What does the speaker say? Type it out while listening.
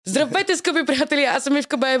Здравейте, скъпи приятели! Аз съм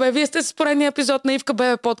Ивка Бебе. Вие сте с поредния епизод на Ивка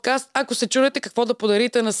Бебе подкаст. Ако се чудите какво да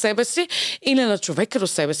подарите на себе си или на човека до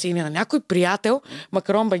себе си, или на някой приятел,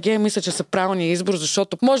 Макарон БГ мисля, че са правилния избор,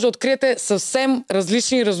 защото може да откриете съвсем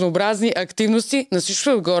различни и разнообразни активности. На всичко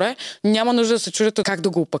отгоре няма нужда да се чудите как да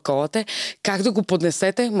го опаковате, как да го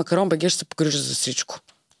поднесете. Макарон БГ ще се погрижа за всичко.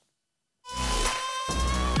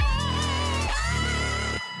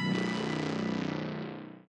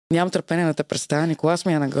 Нямам търпение да те представя. Николас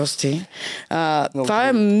ми е на гости. Това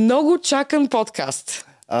е много чакан подкаст.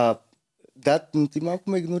 Да, ти малко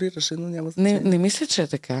ме игнорираше, но няма значение. Не мисля, че е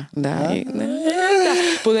така. Да.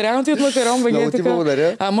 Подарявам ти от Макарон БГ. Много ти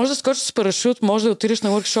благодаря. Може да скочиш с парашют, може да отидеш на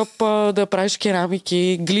workshop, да правиш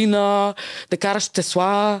керамики, глина, да караш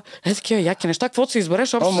Тесла. Такива яки неща. Какво се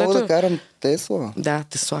избереш? Мога да карам Тесла. Да,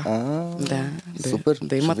 Тесла. Супер.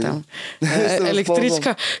 Да има там.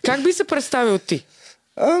 Електричка. Как би се представил ти?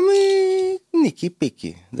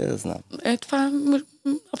 Ники-пики, да знам. Това е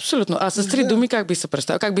абсолютно. А с три думи как би се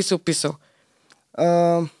представил? Как би се описал?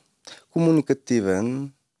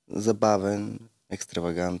 Комуникативен, забавен,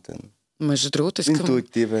 екстравагантен. Между другото,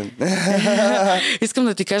 интуитивен. Искам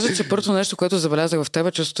да ти кажа, че първото нещо, което забелязах в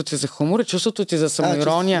теб, чувството ти за хумор и чувството ти за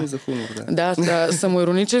самоирония. За хумор, да,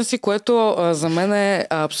 самоироничен си, което за мен е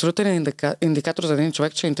абсолютен индикатор за един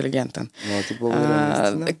човек, че е интелигентен. Много ти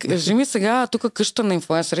благодаря. Кажи ми сега, тук къщата на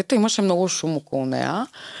инфлуенсърите имаше много шум около нея.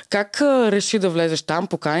 Как реши да влезеш там?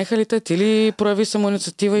 Поканиха ли те? Ти ли прояви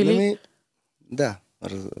самоинициатива или? Да.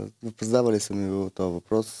 Познавали са ми този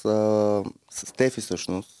въпрос. С Тефи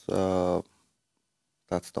всъщност,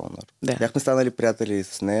 Тат Столнар. Да. Бяхме станали приятели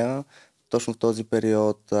с нея. Точно в този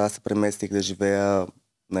период аз се преместих да живея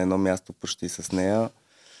на едно място почти с нея.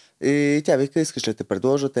 И тя вика, искаш ли те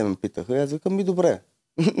предложа? Те ме питаха. И аз викам, добре.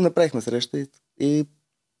 Направихме среща и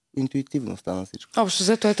интуитивно стана всичко. Общо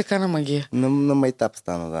взето е така на магия. На майтап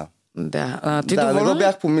стана, да. Да, не го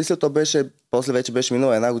бях помислил, то беше, после вече беше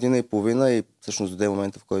минала 1 година и половина и всъщност дойде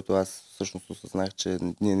момента, в който аз всъщност осъзнах, че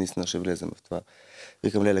ние наистина ще влезем в това.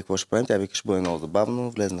 Викам, леле, какво ще правим? Тя вика, ще бъде много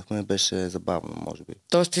забавно. Влезнахме, беше забавно, може би.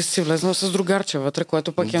 Тоест ти си влезнал с другарче вътре,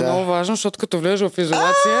 което пък е много важно, защото като влезеш в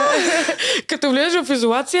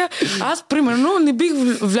изолация, аз примерно не бих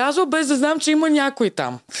влязъл без да знам, че има някой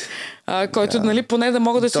там. Който, нали, поне да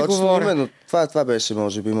мога да си говоря. Именно. Това беше,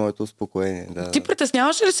 може би, моето успокоение. Да. Ти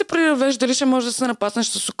притесняваш ли се преди да влезеш, дали ще може да се напаснеш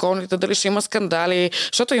с околните, дали ще има скандали?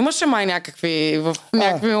 Защото имаше май някакви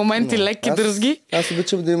моменти леки дръзги. Аз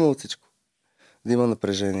обичам да има от всичко. Да има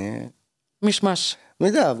напрежение. Миш-маш.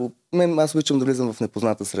 Аз обичам да влизам в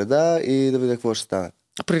непозната среда и да видя какво ще стане.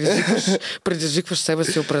 Предизвикваш себе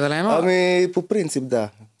си определено? По принцип, да.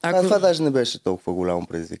 Това даже не беше толкова голямо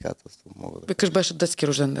предизвикателство. Викаш, беше детски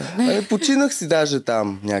рожден ден. Починах си даже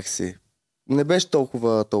там някакси. Не беше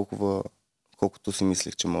толкова, колкото си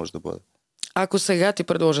мислих, че може да бъде. Ако сега ти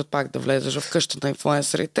предложат пак да влезеш в къща на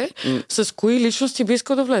инфлуенсърите, с кои личности би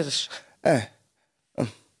искал да влезеш?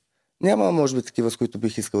 Няма, може би, такива, с които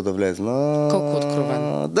бих искал да влезна. Колко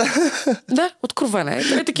откровен? Да, откровен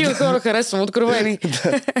е. Такива хора харесвам, откровени.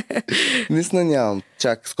 Наистина нямам.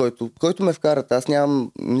 Чак, с който ме вкарат. Аз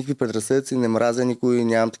нямам никакви предразсъдъци, не мразя никой,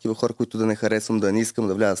 нямам такива хора, които да не харесвам, да не искам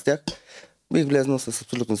да вляза с тях. Бих влезнал с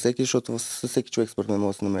абсолютно всеки, защото с всеки човек според мен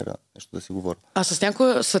може да се намеря нещо да си говоря. А с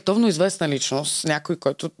някоя световно известна личност, някой,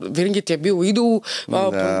 който винаги ти е бил идол,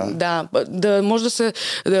 да може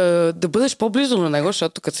да бъдеш по-близо на него,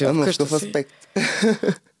 защото като си в къща си... аспект.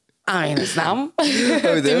 Не знам.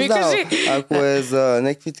 Ти ми кажи. Ако е за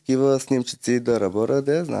някакви такива снимчици да работя,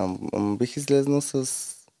 да знам. Бих излезнал с...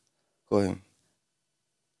 Кой?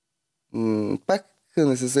 Пак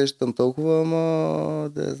не се сещам толкова, ама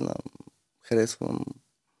да знам. Харесвам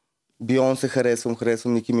Бионсе, харесвам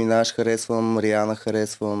Ники Минаж, харесвам Риана,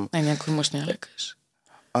 харесвам. Някой мъж няма да кажеш.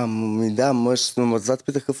 Мъж, но зад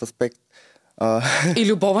питах в аспект. И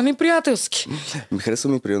любовен и приятелски. Ми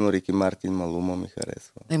харесва примерно Рики Мартин, Малума ми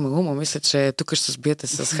харесва. Малума, мисля, че тук ще се сбиете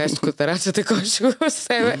с хайстокотерацията, кой ще го в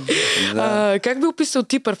себе. Как би описал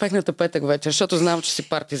ти перфектната петък вечер? Защото знам, че си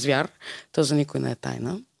парти звяр. То за никой не е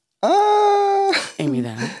тайна.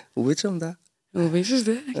 Да. Обичам, да. Виждаш,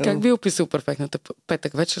 да. Как би описал перфектната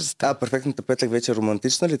петък вечер за теб? Перфектната петък вечер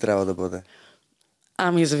романтична ли трябва да бъде?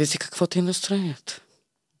 Зависи какво ти е настроението.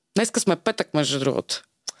 Днеска сме петък, между другото.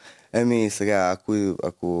 Сега,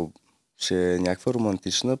 ако ще е някаква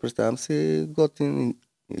романтична, представям си готин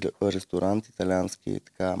ресторант, италиански,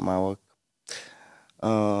 така малък.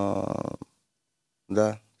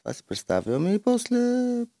 Да, това си представям и после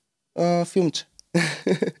филмче.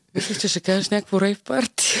 Мислих, че ще кажеш някакво рейв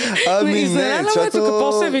парти. Не, защото... тук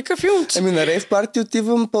после вика филмче. На рейв парти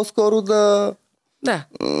отивам по-скоро да Да.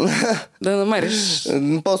 Да намериш.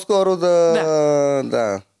 По-скоро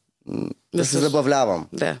да се забавлявам.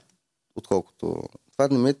 Да. Отколкото... Това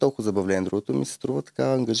не ми е толкова забавление, другото ми се струва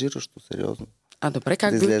така ангажиращо, сериозно. Добре,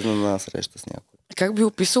 да излезна на среща с някой. Как би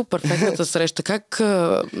описал перфектната среща? Как,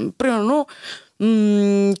 примерно,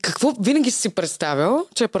 какво винаги си представил,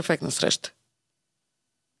 че е перфектна среща?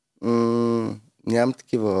 Нямам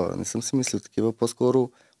такива, не съм си мислил такива. По-скоро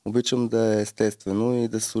обичам да е естествено и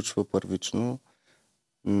да се случва първично.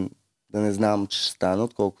 Да не знам, че ще стане,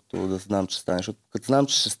 отколкото да знам, че ще стане. Защото като знам,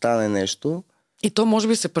 че ще стане нещо... И то може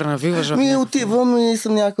би се пренавиваш. Отивам и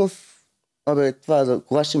съм някакъв...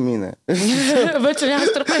 кога ще мине? Вече няма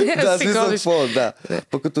стърпение да си ходиш. Да.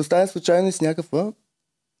 Пък като стане случайно и с някакъв...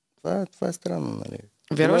 Това е странно, нали?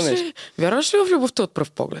 Вярваш ли в любовта от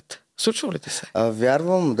пръв поглед? Случва ли ти се?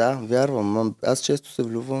 Вярвам. Аз често се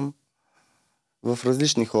влюбвам в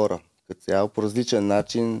различни хора. Като цяло, по различен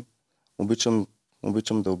начин.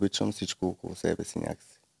 Обичам да обичам всичко около себе си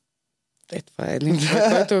някакси. Това е един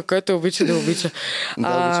човек, който обича да обича.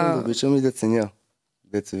 Обичам да обичам и да ценя.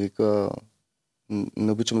 Деца вика,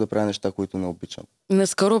 не обичам да правя неща, които не обичам.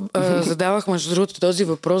 Наскоро задавах, между другото, този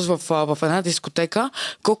въпрос в една дискотека.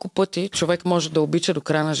 Колко пъти човек може да обича до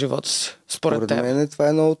края на живота си? Според теб? Мен това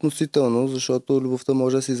е много относително, защото любовта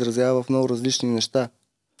може да се изразява в много различни неща.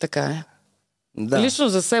 Така е. Да. Лично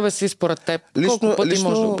за себе си, според теб, колко пъти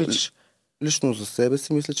може да обичаш? Лично за себе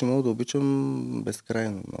си мисля, че мога да обичам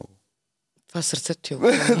безкрайно много. Това сърцето ти е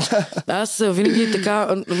огромно. Аз винаги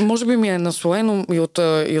така, може би ми е наслоено и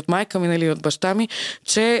от майка ми, нали, и от баща ми,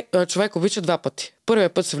 че човек обича два пъти. Първия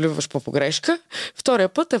път се влюбваш по погрешка, втория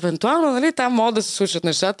път, евентуално, нали, там могат да се случат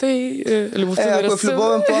нещата и любовта да ако е в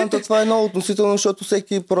любовен план, то това е много относително, защото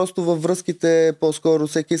всеки просто във връзките, по-скоро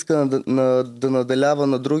всеки иска да наделява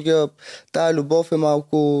на другия. Тая любов е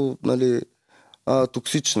малко, нали,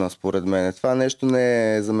 токсична, според мен. Това нещо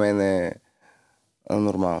не е за мен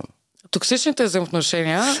нормално. Токсичните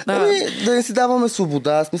взаимоотношения... Да не си даваме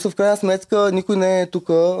свобода. В смисъл, в крайна сметка, никой не е тук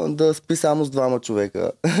да спи само с двама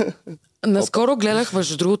човека. Наскоро гледах,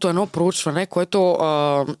 между другото, едно проучване, което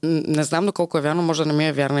не знам доколко е вярно, може да не ми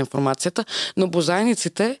е вярна информацията, но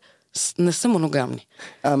бозайниците не са моногамни.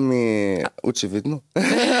 Очевидно.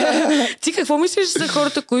 Ти какво мислиш за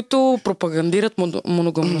хората, които пропагандират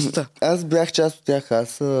моногамността? Аз бях част от тях.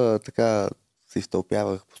 Аз така си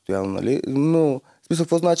втълпявах постоянно, нали? Но смисъл,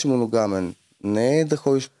 какво значи моногамен? Не е да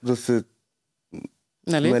ходиш да се...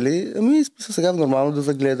 Нали? Смисъл, сега нормално да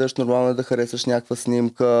загледаш, нормално е да харесаш някаква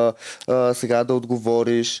снимка, сега да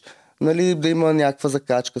отговориш, нали, да има някаква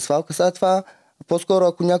закачка, свалка. Сега това, по-скоро,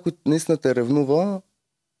 ако някой наистина те ревнува,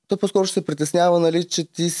 той по-скоро ще се притеснява, нали, че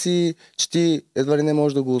ти едва ли не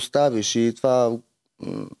можеш да го оставиш и това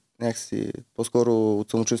някакси по-скоро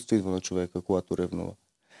от самочувствие идва на човека, когато ревнува.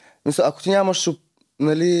 Мисля,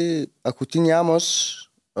 ако ти нямаш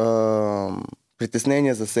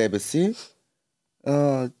притеснения за себе си,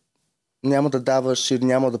 няма да даваш или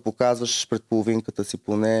няма да показваш пред половинката си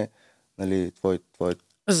поне, нали, твой.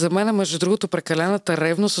 За мен, между другото, прекалената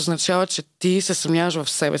ревност означава, че ти се съмняваш в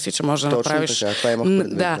себе си, че можеш да направиш... Точно така, това имах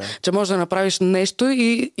предвид, да. Че можеш да направиш нещо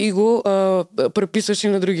и го преписваш и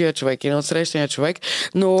на другия човек, и на отсрещания човек.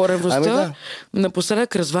 Но ревността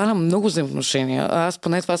напоследък разваля много взаимоотношения. Аз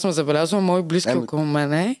поне това съм забелязвала, мои близки около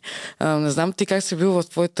мене. Не знам ти как си бил в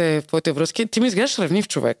твоите връзки. Ти ми изглеждаш ревнив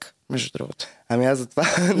човек, между другото. Аз затова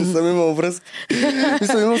не съм имал връзки.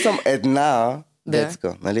 Имал съм една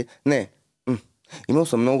детска, нали? Не. Имал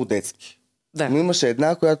съм много детски. Да. Но имаше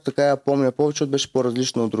една, която така я помня повече, защото беше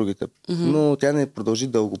по-различна от другите. Но тя не продължи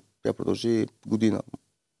дълго. Тя продължи година.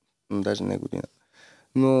 Даже не година.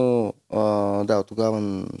 Но от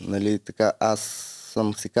тогава, нали, така, аз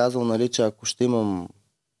съм си казал, нали, че ако ще имам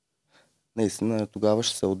наистина, тогава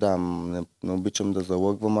ще се отдам. Не обичам да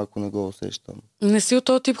залъгвам, ако не го усещам. Не си от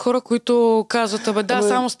този тип хора, които казват,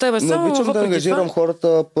 само с тебе. Не обичам да ангажирам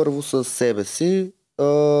хората първо с себе си,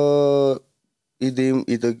 и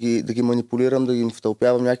да ги манипулирам, да им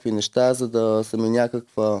втълпявам някакви неща, за да са ми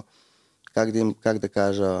някаква, как да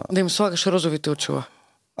кажа... Да им слагаш розовите очила.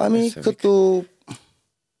 Като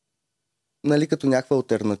някаква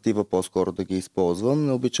алтернатива по-скоро да ги използвам.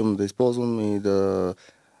 Не обичам да използвам и да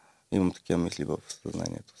имам такива мисли в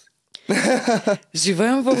съзнанието си.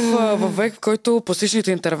 Живеем в век, в който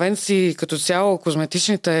пластичните интервенции, като цяло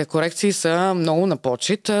козметичните корекции са много на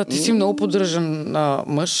почит. Ти си много поддържан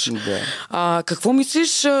мъж. Да. Какво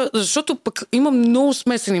мислиш? Защото пък има много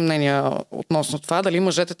смесени мнения относно това. Дали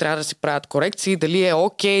мъжете трябва да си правят корекции, дали е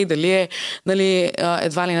окей, дали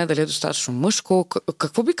едва ли не, дали е достатъчно мъжко.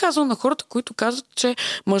 Какво би казал на хората, които казват, че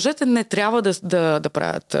мъжете не трябва да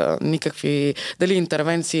правят никакви дали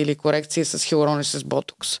интервенции или корекции с хиалурон и с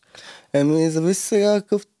ботокс? Зависи сега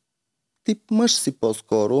какъв тип мъж си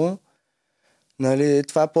по-скоро. Нали,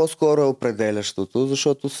 това по-скоро е определящото,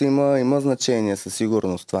 защото си има значение със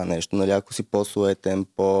сигурност това нещо. Нали, ако си по-суетен,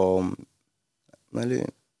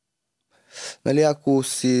 Нали, ако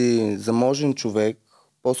си заможен човек,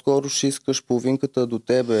 по-скоро ще искаш половинката до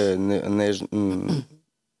тебе,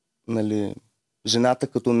 нали, жената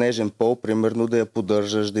като нежен пол, примерно да я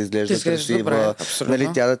поддържаш, да изглежда красива, нали,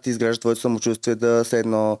 тя да ти изглежда твоето самочувствие, да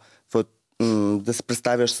се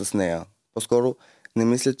представяш с нея. По-скоро не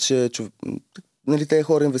мисля, че нали, тези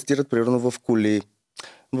хора инвестират примерно в коли,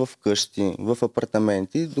 в къщи, в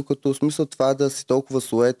апартаменти, докато в смисъл това да си толкова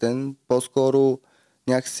суетен, по-скоро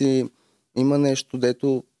някакси има нещо,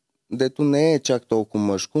 дето не е чак толкова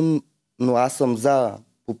мъжко, но аз съм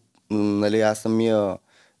нали, аз самия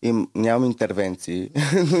нямам интервенции,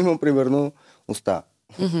 но имам примерно уста.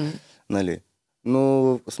 Нали.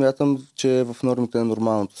 Но смятам, че в нормите е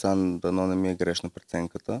нормалното, сега дано не ми е грешна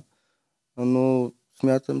преценката, но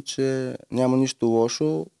смятам, че няма нищо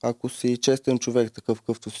лошо, ако си честен човек, такъв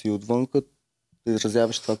какъвто си отвънка, да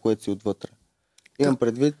изразяваш това, което си отвътре. Имам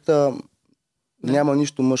предвид, няма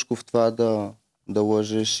нищо мъжко в това да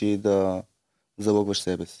лъжеш и да залъгваш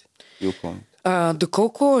себе си и околните.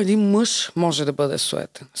 Доколко един мъж може да бъде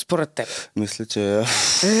суетен, според теб? Мисля,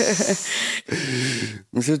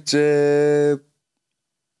 че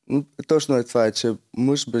точно е това, че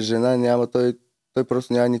мъж без жена няма, той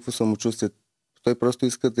просто няма никакво самочувствие. Той просто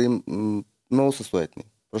иска да им много са суетни.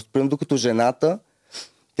 Просто примерно докато жената,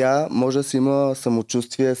 тя може да си има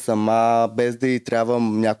самочувствие сама, без да й трябва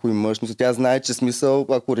някой мъж. Тя знае, че смисъл,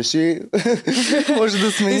 ако реши, може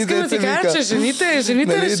да смени деца. Искам да ти кажа, че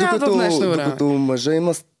жените решават в днешно време. Докато мъжа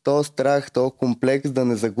има този страх, този комплекс да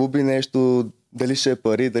не загуби нещо, дали ще е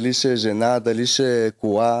пари, дали ще е жена, дали ще е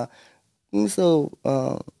кола. Мисъл,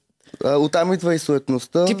 оттам идва и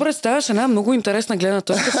суетността. Ти представяш една много интересна гледна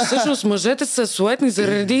точка, че всъщност мъжете са суетни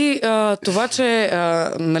заради това, че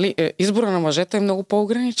нали, избора на мъжете е много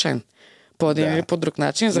по-ограничен. По един или по друг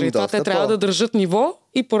начин. Заради това те трябва да държат ниво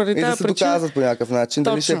и поради тази причина... И да се доказват по някакъв начин.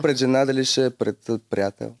 Точно. Дали ще е пред жена, дали ще е пред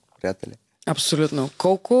приятели. Абсолютно.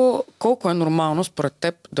 Колко е нормално според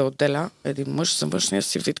теб да отделя един мъж за външния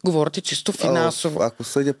си вид? Говорите чисто финансово. Ако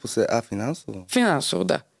съдя по себе... финансово? Финансово,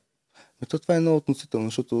 да. Това е много относително,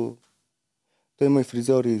 защото той има и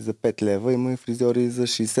фризьори за 5 лева, има и фризьори за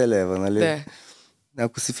 60 лева, нали? Да.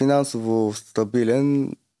 Ако си финансово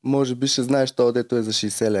стабилен, може би ще знаеш това, дето е за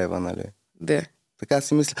 60 лева, нали? Да. Така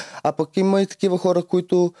си мисля. А пък има и такива хора,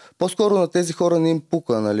 които по-скоро на тези хора не им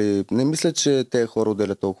пука, нали? Не мисля, че тези хора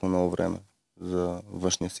отделят толкова много време за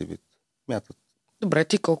външния си вид. Мятат. Добре,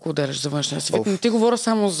 ти колко отделяш за външния си вид? Не ти говоря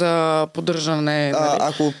само за поддържане. Нали?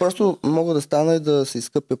 Ако просто мога да стана и да се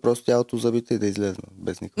изкъпя просто тялото, зъбите и да излезна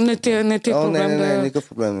без никакъв проблем. Не ти е проблем не, никакъв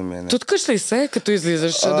проблем не ми е. Туткаш ли се, като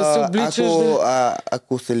излизаш, да се обличаш?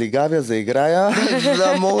 Ако се лигавя заиграя,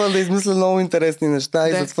 да мога да измисля много интересни неща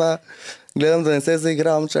и затова гледам да не се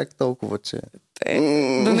заигравам чак толкова, че...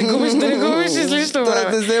 Да не губиш излишно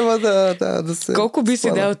време. Да взема да се... Колко би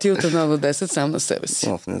си дал ти от 1 до 10 сам на себе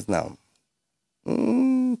си? Не знам.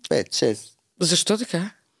 5-6. Защо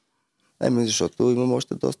така? Защото имам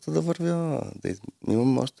още доста да вървя.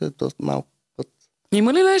 Имам още доста малко път.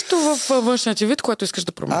 Има ли нещо във външния ти вид, което искаш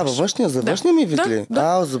да промениш? Във външния ми вид ли?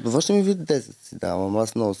 Да. За външния ми вид 10 си давам.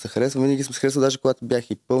 Аз много се харесвам. Винаги съм се харесвал, даже когато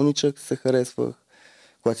бях и пълничък се харесвах.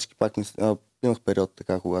 Когато всички пак имах период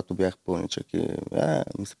така, когато бях пълничък и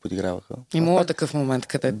ми се подиграваха. Имало такъв момент,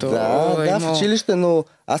 където... в училище, но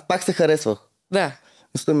аз пак се харесвах. Да.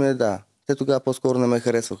 Мисля ми Те тогава по-скоро не ме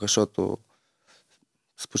харесваха, защото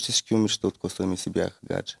с почти всички момичета от класа ми си бях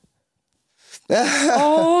гадже.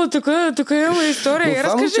 Тук имаме история.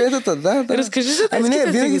 Разкажи за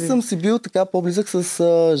детските винаги съм си бил така по-близък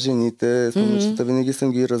с жените, с момичетата, винаги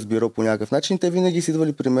съм ги разбирал по някакъв начин. Те винаги си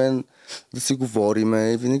идвали при мен да си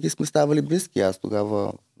говориме и винаги сме ставали близки. Аз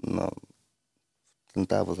тогава на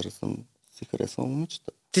тази възраст съм си харесвал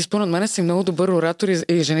момичета. Ти според мен си много добър оратор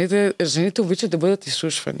и жените обичат да бъдат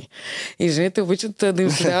изслушвани. И жените обичат да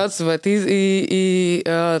им се дават съвети и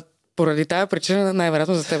поради тая причина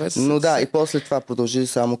най-вероятно за тебе. Но и после това продължи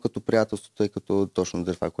само като приятелство, тъй като точно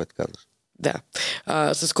това, което казваш. Да.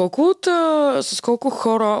 С колко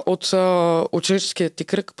хора от ученическия ти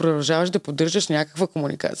кръг продължаваш да поддържаш някаква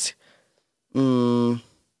комуникация?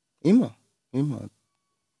 Има.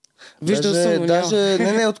 Виждал съм, но даже,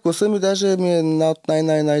 не, от класа ми даже ми е една от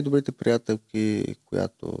най-добрите приятелки,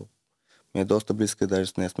 която ми е доста близка,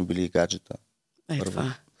 даже с нея сме били и гаджета.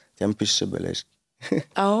 Това. Тя ми пишеше бележки.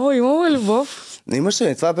 Имало ли любов?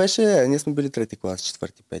 Имаше, това беше, ние сме били трети клас,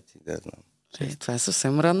 четвърти, пети, да знам. Това е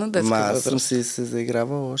съвсем ранна детска възраст. Аз съм си се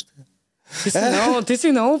заигравал още. Ти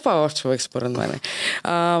си много палав човек, според мен.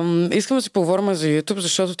 Искам да си поговорим за YouTube,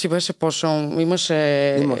 защото ти беше почнал,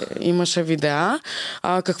 имаше видеа.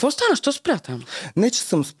 Какво стана? Що спря там? Не, че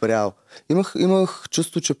съм спрял. Имах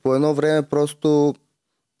чувство, че по едно време просто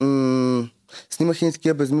снимах и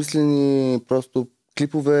такива безмислени просто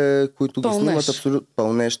клипове, които ги снимат абсолютно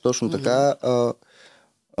пълнеш, точно така.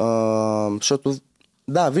 Защото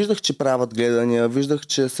да, виждах, че правят гледания, виждах,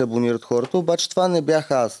 че се абонират хората, обаче това не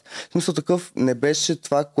бях аз. В смисъл такъв не беше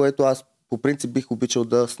това, което аз по принцип бих обичал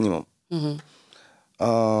да снимам.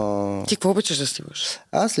 Ти какво обичаш да снимаш?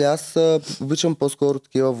 Аз обичам по-скоро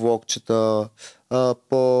такива влогчета,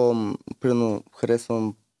 примерно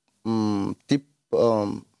харесвам тип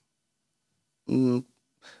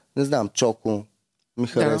не знам, Чоко ми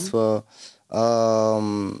харесва.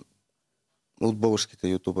 От българските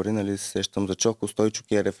ютубъри, нали, се сещам за Чоко, Стойчо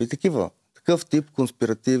Керев и такива. Такъв тип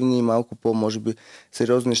конспиративни, малко може би,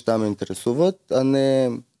 сериозни неща ме интересуват, а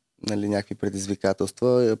не, нали, някакви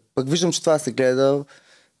предизвикателства. Пък виждам, че това се гледа,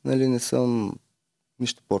 нали, не съм,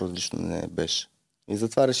 нищо по-различно не беше. И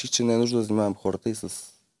затова реших, че не е нужда да занимавам хората и с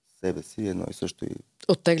себе си, едно и също и...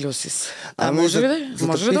 Оттеглил си се. Може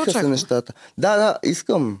ли да очаквам? Нещата. Да,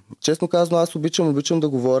 искам. Честно казано, аз обичам да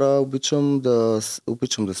говоря, обичам да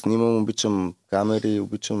снимам, обичам камери,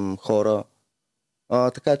 обичам хора.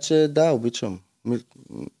 Така че да, обичам.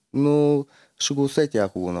 Но ще го усетя,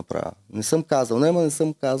 ако го направя. Не съм казал, не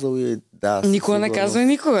съм казал и да. Никога не казва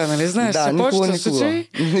никога, нали знаеш? Да, никога.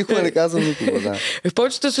 Никога не казвам никога, да. В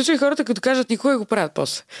повечето случаи хората, като кажат никога, го правят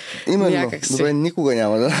после. Именно. Добре, никога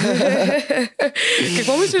няма да.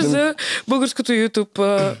 Какво мислиш за българското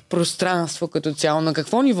YouTube пространство като цяло? На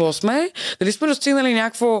какво ниво сме? Дали сме достигнали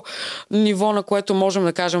някакво ниво, на което можем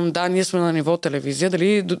да кажем, да, ние сме на ниво телевизия?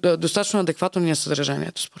 Дали достатъчно адекватно ни е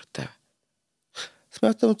съдържанието според теб?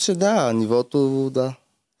 Смятам, че да, нивото, да.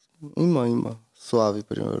 Има. Слави,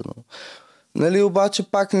 примерно. Нали, обаче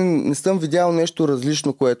пак не съм видял нещо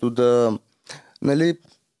различно, което да... Нали,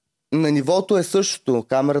 на нивото е същото,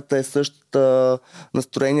 камерата е същата,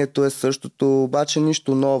 настроението е същото, обаче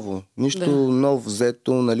нищо ново. Нищо ново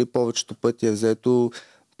взето, нали, повечето пъти е взето.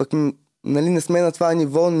 Пък, нали, не сме на това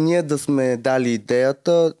ниво, ние да сме дали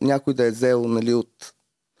идеята, някой да е взел, нали, от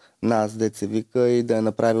нас, деца вика, и да е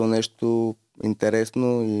направил нещо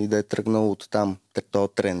интересно и да е тръгнал от там, този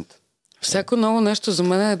тренд. Всяко ново нещо за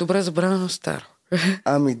мен е добре забравено старо.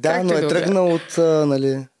 Ами да, но е тръгнал от,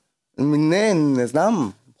 нали... Не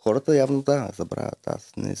знам. Хората явно забравят.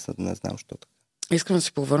 Аз не знам, що така. Искам да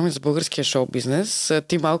си поговорим за българския шоу-бизнес.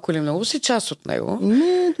 Ти малко или много си част от него?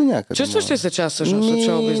 Не, до някъде. Чувстваш ли се част всъщност от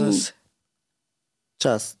шоу-бизнес?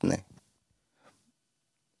 Част, не.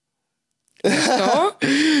 Защо?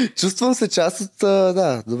 Чувствам се част от...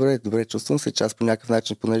 добре, чувствам се част по някакъв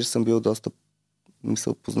начин, понеже съм бил доста...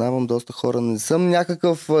 познавам доста хора. Не съм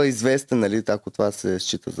някакъв известен, нали, ако това се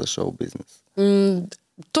счита за шоу-бизнес.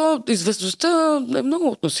 То известността е много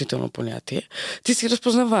относително понятие. Ти си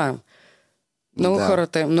разпознаваем.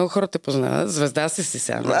 Много хора те познават. Звезда си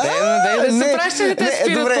сега. Да се праща ли те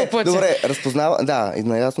спират по пътя? Добре, разпознавам. Да, и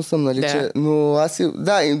наясно съм, нали, че... Но аз си...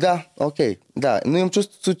 окей. Да, но имам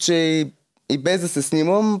чувството, че и без да се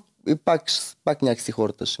снимам, и пак някакси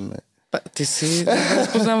хората ще ме... Ти си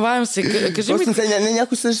разпознаваем се. Кажи ми...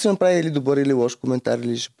 Някой ще направи или добър, или лош коментар,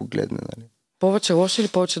 или ще погледне, нали? Повече лоши или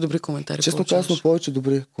повече добри коментари? Честно казано, повече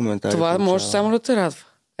добри коментари. Това може само да те радва.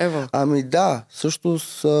 Ево. Ами да, също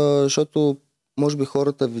защото може би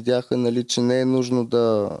хората видяха, нали, че не е нужно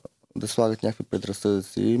да слагат някакви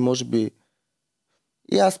предразсъдъци. И може би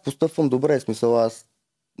и аз постъпвам добре, смисъл, аз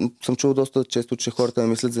съм чувал доста често, че хората ме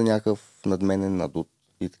мислят за някакъв надменен надут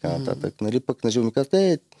и така нататък. Нали, пък на живо ми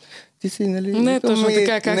казват, ти си, нали... Не е точно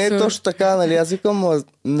така, как не е точно така, нали, аз викам,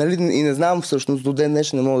 нали, и не знам всъщност, до ден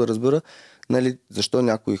днешен не мога да разбера, нали, защо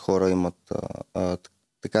някои хора имат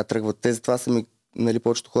така тръгват. Те затова са ми, нали,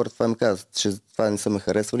 повечето хора това ми казват, че това не са ме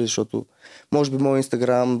харесвали, защото може би мой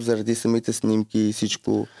Инстаграм заради самите снимки и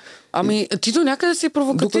всичко. Ами, ти до някъде си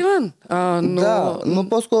провокативен. Но... Да, но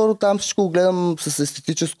по-скоро там всичко го гледам с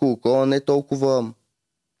естетическо око, не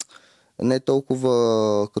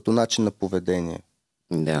толкова като начин на поведение.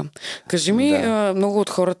 Да. Кажи ми, много от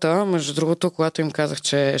хората, между другото, когато им казах,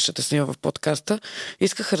 че ще те снимам в подкаста,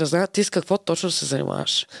 искаха да знаят ти с какво точно се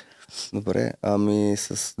занимаваш. Добре,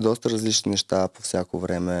 с доста различни неща по всяко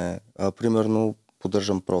време. Примерно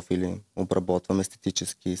поддържам профили, обработвам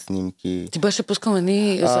естетически снимки. Ти беше пускал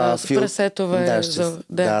едни пресетове.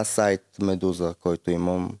 Да, сайт Медуза, който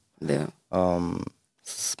имам. Да.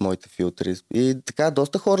 С моите филтри. И така,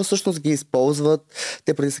 доста хора всъщност ги използват.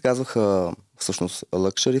 Те преди се казваха всъщност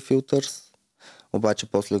Luxury Filters, обаче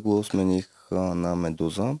после го смених на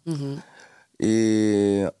Медуза. Mm-hmm.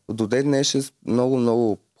 И до ден днешен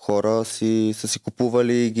много хора са си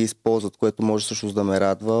купували и ги използват, което може всъщност да ме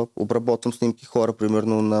радва. Обработвам снимки хора,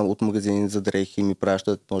 примерно от магазини за дрехи ми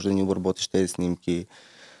пращат, може да ни обработиш тези снимки.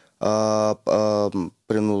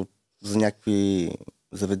 Примерно за някакви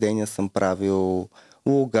заведения съм правил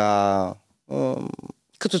лога.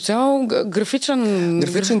 Като цяло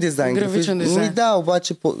графичен дизайн. Да,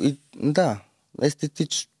 обаче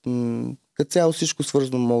естетично. Като цяло всичко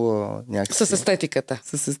свързано мога някакси. С естетиката.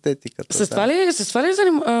 С естетиката, С това ли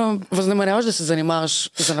възнамеряваш да се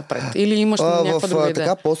занимаваш за напред? Или имаш някаква друга идея?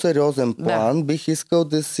 Така по-сериозен план бих искал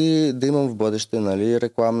да имам в бъдеще, нали,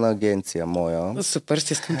 рекламна агенция моя. Супер,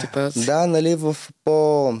 стискам ти пълз. Да, нали, в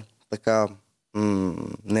по-така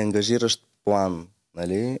неангажиращ план,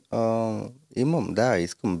 нали,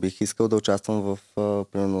 бих искал да участвам в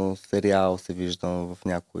примерно сериал, се виждам в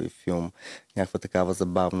някой филм, някаква такава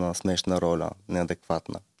забавна, смешна роля,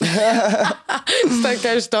 неадекватна. Стой,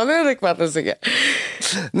 кажеш, що не е адекватна сега?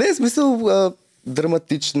 Не, в смисъл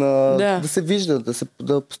драматична, да се вижда,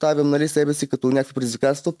 да поставям, нали, себе си като някакви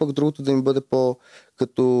предизвикателства, пък другото да ми бъде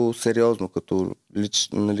като сериозно, като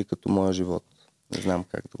нали, като моя живот. Не знам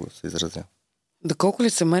как да го се изразя. Доколко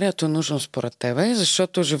лицемерието е нужно според тебе?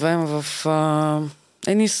 Защото живеем в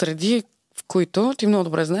едни среди, в които ти много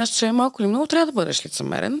добре знаеш, че малко или много трябва да бъдеш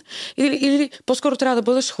лицемерен или по-скоро трябва да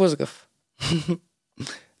бъдеш хлъзгав.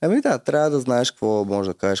 Трябва да знаеш какво можеш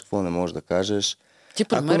да кажеш, какво не можеш да кажеш. Ти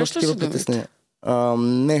премераш ли си думите?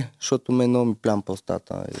 Не, защото много ми плямпа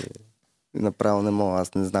устата и направо не мога.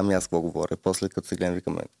 Аз не знам аз какво говоря. После като се гледам,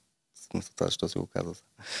 викаме, смисъл това, защо си го казва.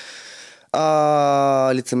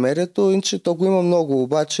 Лицемерието, иначе то го има много,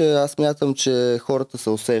 обаче аз смятам, че хората се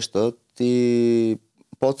усещат и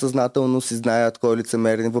подсъзнателно си знаят кой е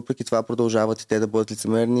лицемерен. Въпреки това продължават и те да бъдат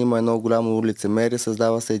лицемерни. Има едно голямо лицемерие,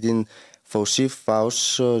 създава се един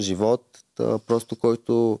фалш живот, просто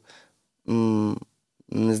който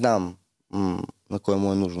не знам на кой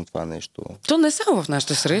му е нужно това нещо. То не само в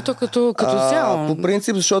нашата среда, то като цяло. По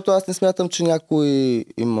принцип, защото аз не смятам, че някой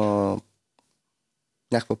има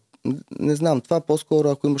някаква... Не знам, това по-скоро,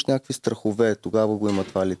 ако имаш някакви страхове, тогава го има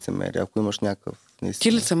това лицемерие. Ако имаш някакъв...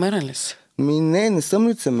 Ти лицемерен ли си? Не съм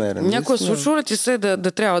лицемерен. Някой случва ли ти се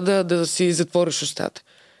да трябва да си затвориш устата?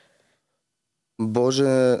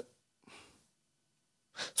 Боже...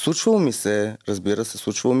 Случвало ми се, разбира се,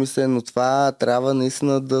 случвало ми се, но това трябва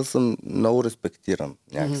наистина да съм много респектиран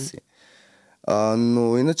някакси.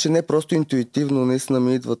 Но иначе не, просто интуитивно наистина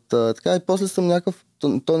ми идват така и после съм някакъв...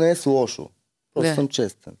 То не е с лошо. Просто съм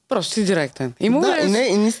честен. Просто си директен. И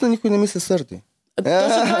наистина никой не ми се сърди.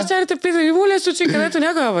 Точно това ще те питам. Има ли случай, където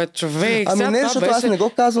някой човек? Не, защото аз не го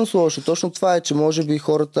казвам с лошо. Точно това е, че може би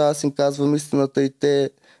хората, аз им казвам истината и те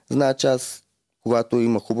знаят, че аз когато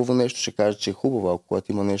има хубаво нещо, ще кажа, че е хубаво, а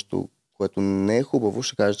когато има нещо, което не е хубаво,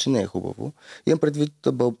 ще кажа, че не е хубаво. Имам предвид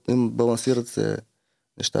балансират се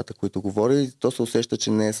нещата, които говори, и то се усеща,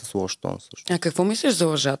 че не е с лош тон също. А какво мислиш за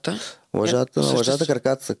лъжата? Лъжата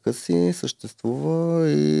краката са къси, съществува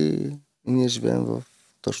и ние живеем в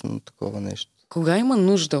точно такова нещо. Кога има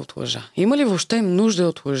нужда от лъжа? Има ли въобще нужда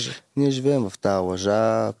от лъжи? Ние живеем в тази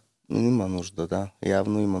лъжа. Има нужда, да.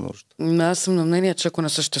 Явно има нужда. Аз съм на мнение, че ако не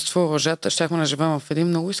съществува лъжата, щяхме да живеем в един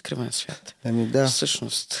много изкривен свят. Да.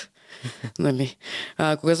 Всъщност. Нали?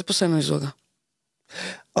 Кога за последно излага?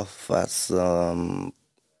 Аз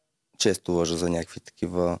често лъжа за някакви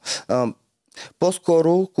такива.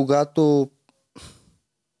 По-скоро, когато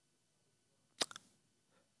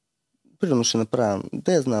примерно ще направя,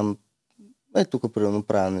 да знам, тук примерно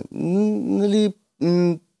правя, нали,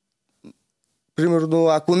 примерно,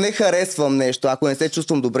 ако не харесвам нещо, ако не се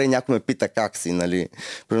чувствам добре, някой ме пита как си, нали,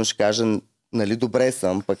 примерно ще кажа, нали, добре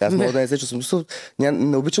съм, пък аз мога да не се чувствам.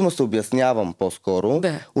 Не обичам да се обяснявам по-скоро.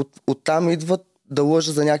 Да. Оттам идват да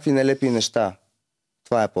лъжа за някакви нелепи неща.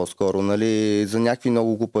 Това е по-скоро, нали, за някакви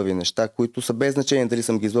много глупави неща, които са без значение дали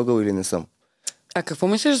съм ги излагал или не съм. А какво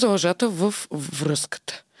мислиш за лъжата в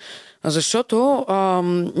връзката? Защото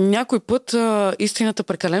някой път истината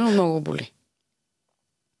прекалено много боли.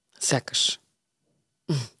 Сякаш.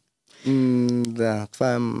 Да,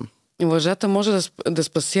 това е... И лъжата може да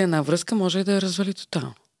спаси една връзка, може и да я развали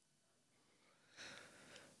тотално.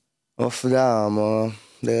 Да, ама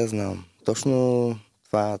да я знам. Точно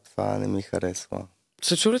това не ми харесва.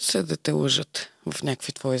 Случва ли се да те лъжат в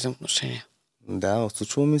някакви твои взаимоотношения? Да,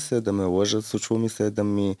 случва ми се да ме лъжат, случва ми се да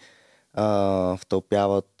ми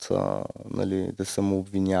втълпяват, нали, да се му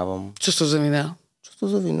обвинявам. Чувство за вина? Чувство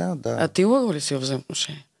за вина, да. А ти лъгал ли си в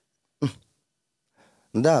взаимоотношения?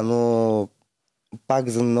 Да, но пак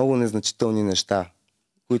за много незначителни неща,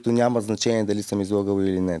 които нямат значение дали съм излагал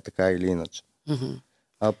или не, така или иначе.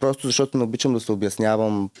 Просто защото не обичам да се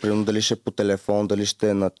обяснявам, примерно дали ще е по телефон, дали ще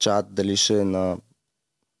е на чат, дали ще е на...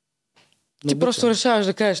 Ти просто решаваш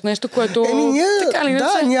да кажеш нещо, което...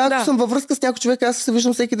 Ако съм във връзка с някой човек, аз се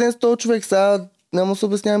виждам всеки ден с този човек, сега няма се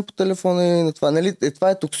обяснявам по телефона и на това. Нали? Това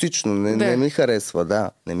е токсично, не ми харесва,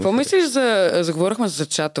 да. Какво мислиш заговорихме за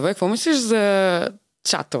чатове, какво мислиш за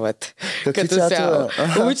чатовете? Какви чатове?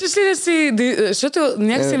 Обичаш ли да си... Защото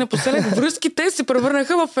някакси напоследък връзките се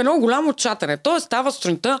превърнаха в едно голямо чатане. Тоест става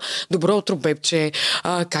сутринта, добро утро, бебче,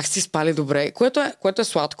 как си спали добре, което е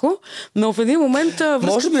сладко, но в един момент...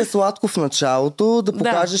 Може би е сладко в началото, да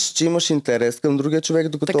покажеш, че имаш интерес към другия човек,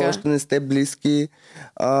 докато още не сте близки.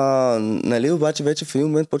 Нали, обаче вече в един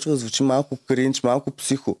момент почва да звучи малко кринч, малко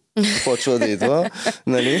психо. Почва да идва.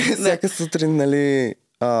 Нали, всяка сутрин, нали...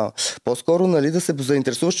 по-скоро, нали, да се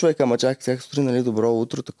заинтересуваш човека, ама чак всяка сутрин, нали, добро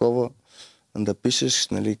утро, такова, да пишеш,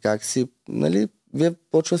 нали, как си, нали, вие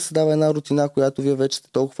почва да се дава една рутина, която вие вече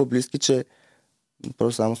сте толкова близки, че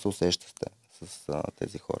просто само се усещате с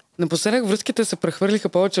тези хора. Напоследък връзките се прехвърлиха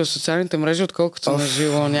повече в социалните мрежи, отколкото на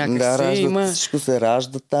живо някакси. Да, всичко се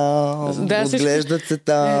ражда там, отглеждат се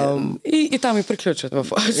там. И там и приключват в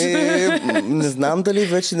не знам дали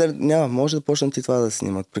вече няма, може да почнат и това да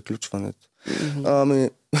снимат, приключването.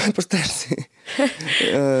 Представяш си.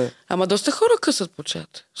 Ама доста хора късат по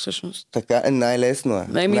чат, всъщност. Така е, най-лесно е.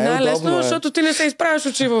 Най-лесно, защото ти не се изправяш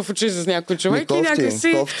очи в очи с някой човек и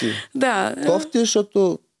някакси... Кофти. Да. Кофти,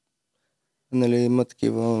 защото нали, има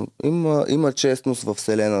такива... Има честност в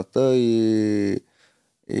вселената и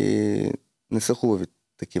не са хубави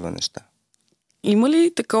такива неща. Има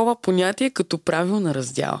ли такова понятие като правилна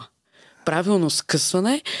раздяла? Правилно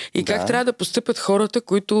скъсване и как трябва да постъпят хората,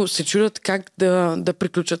 които се чудят как да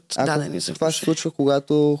приключат дадени за. Това се случва,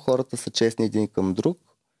 когато хората са честни един към друг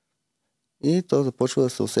и то започва да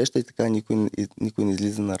се усеща и така никой не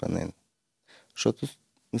излиза наранен. Защото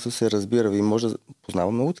се разбира и може да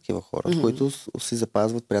познава много такива хора, които си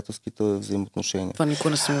запазват приятелските взаимоотношения. Това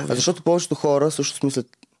никой не съм увидел. Защото повечето хора също смислят,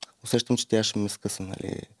 усещам, че тя ще ме скъса,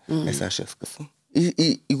 нали? Сега ще я скъсам.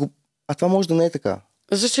 А това може да не е така.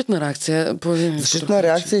 Защитна реакция. Защитна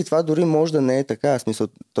реакция и това дори може да не е така. В смисъл,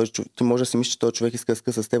 ти може да си мислиш, че този човек иска да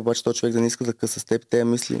скъса с теб, обаче този човек да не иска да къса с теб, те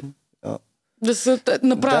мисли. Да са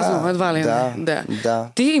напразно, едва ли не.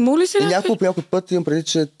 Да. Ти има ли си някой път имам преди,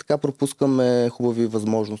 че така пропускаме хубави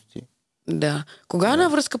възможности. Да. Кога една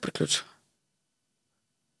връзка приключва?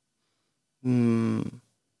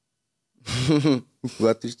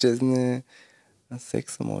 Когато изчезне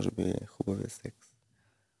секса, може би е хубавия секс.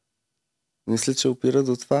 Мисля, че опира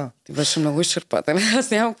до това. Ти беше много изчерпателен.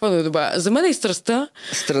 Аз нямам какво да добавя. За мен е и страстта.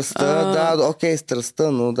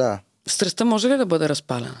 Страстта, но да. Страстта може ли да бъде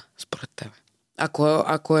разпалена, според тебе?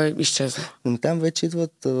 Ако е изчезна. Но там вече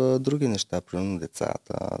идват други неща, примерно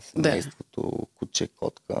децата, семейството, куче,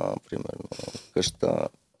 котка, примерно къща,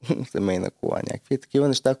 семейна кола, някакви такива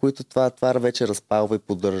неща, които това вече разпалва и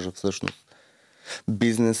поддържа всъщност.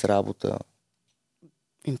 Бизнес, работа.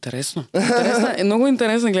 Интересно. Е много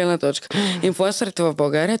интересна гледна точка. Инфлуенсърите в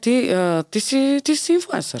България, ти си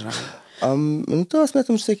инфлуенсър. Това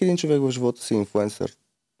смятам, че всеки един човек в живота си инфлуенсър.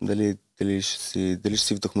 Дали ще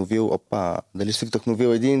си вдъхновил, дали ще си вдъхновил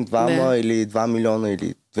един, двама или 2 милиона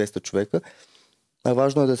или 200 човека.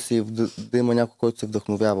 Важно е да има някой, който се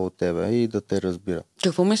вдъхновява от тебе и да те разбира.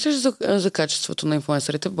 Какво мислиш за качеството на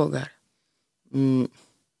инфлуенсърите в България?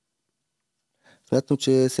 Смятам,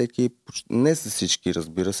 че не за всички,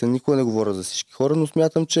 разбира се, никога не говоря за всички хора, но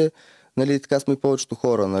смятам, че нали, така сме и повечето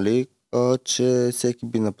хора, нали, че всеки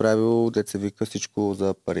би направил, деца вика, всичко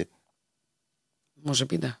за пари. Може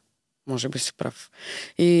би да. Може би си прав.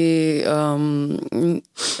 И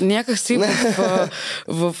някак си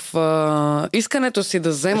в искането си да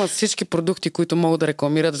вземат всички продукти, които могат да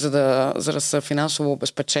рекламират, за да са финансово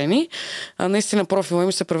обезпечени, наистина профила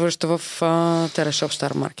им се превръща в телешоп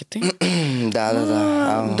Стар Маркетинг.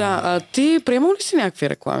 Да. Ти приемал ли си някакви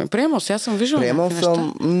реклами? Приемал си, аз съм виждал някакви неща. Приемал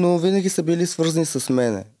съм, но винаги са били свързани с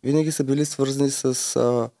мене. Винаги са били свързани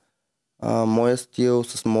с моя стил,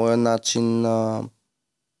 с моя начин на...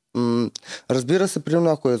 Разбира се, примерно,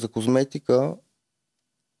 ако е за козметика,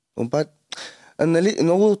 Обаче, нали,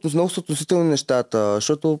 много са относителни нещата,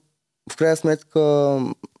 защото в крайна сметка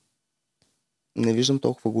не виждам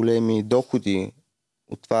толкова големи доходи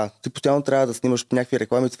от това. Ти постоянно трябва да снимаш някакви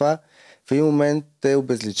реклами. Това в един момент те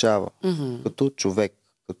обезличава. Като човек,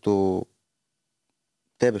 като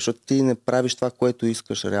тебе, защото ти не правиш това, което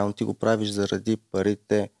искаш реално. Ти го правиш заради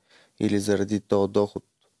парите или заради този доход.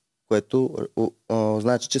 Което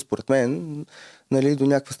значи, че според мен, нали, до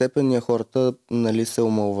някаква степен ние хората, нали, се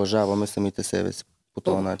омаловажаваме самите себе си по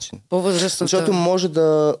този начин. По-възрастната. Защото може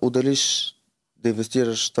да отделиш, да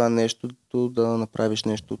инвестираш това нещо, да направиш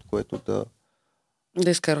нещо, от което да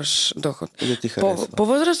изкарваш доход. Да ти харесва.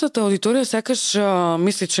 По-възрастната аудитория сякаш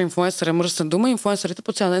мисли, че инфлуенсър е мръсна дума, инфлуенсърите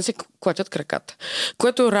по цял ден си клатят краката.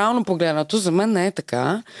 Което реално погледнато за мен не е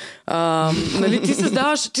така. Нали,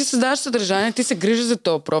 ти създаваш съдържание, ти се грижиш за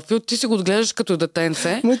този профил, ти си го отглеждаш като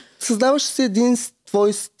детенце. Създаваш си един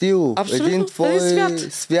твой стил, абсолютно, един твой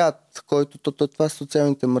свят, който това са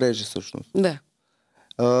социалните мрежи всъщност. Да.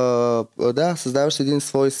 Да, създаваш един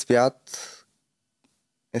свой свят,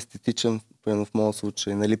 естетичен, в моят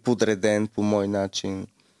случай, нали, подреден по мой начин.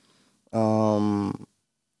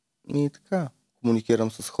 И така,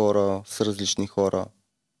 комуникирам с хора, с различни хора.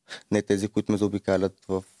 Не тези, които ме заобикалят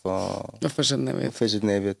в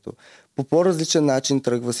ежедневието. По по-различен начин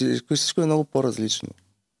тръгва всичко е много по-различно.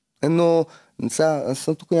 Но сега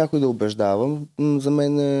съм тук някой да убеждавам. За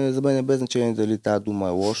мен е без значение дали тази дума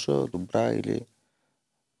е лоша, добра или...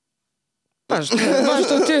 Важно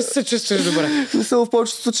ти се чувстваш добре. Мисля, в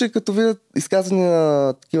повечето случаи, като видя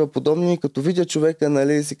изказвания такива подобни, като видя човека,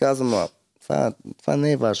 нали, си казвам, това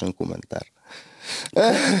не е важен коментар.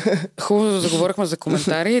 Хубаво заговорихме за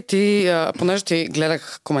коментари. Понеже ти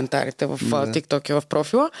гледах коментарите в TikTok и в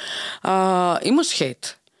профила, имаш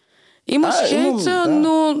хейт. Имаш хейт,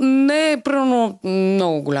 но не е примерно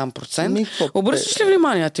много голям процент. Обръщаш ли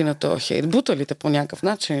внимание ти на този хейт? Бута ли те по някакъв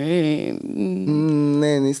начин?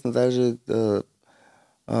 Не, наистина, даже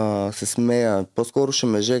се смея. По-скоро ще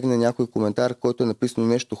ме жегне някой коментар, който е написано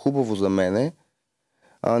нещо хубаво за мене,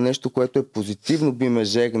 нещо, което е позитивно би ме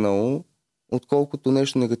жегнало, отколкото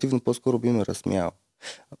нещо негативно по-скоро би ме разсмял.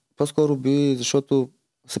 По-скоро защото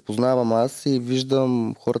се познавам аз и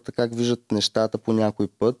виждам хората как виждат нещата по някой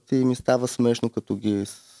път и ми става смешно, като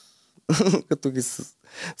ги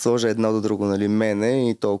сложа едно до друго, нали, мене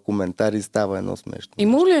и то коментар и става едно смешно.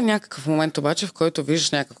 Има ли някакъв момент обаче, в който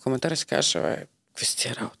виждаш някакъв коментар и си кажеш, какви сте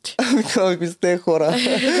тия работи? Какви сте тези хора?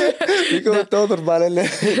 Викам, това нормален ли?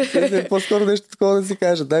 По-скоро нещо такова да си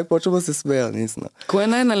кажа. Дай, почвам да се смея, наистина. Кое е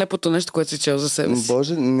най-налепото нещо, което си чел за себе си?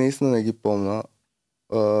 Боже, наистина не ги помня.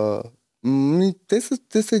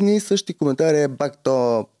 Те са едни и същи коментари. Бак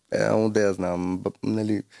то, да я знам.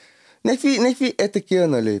 Нали. Някакви такива,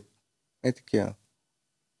 нали. Такива.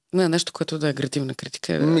 Не, нещо, което да е градивна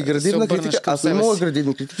критика. Градивна критика. Аз съм имала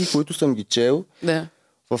градивни критики, които съм ги чел. Да.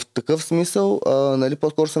 В такъв смисъл, нали,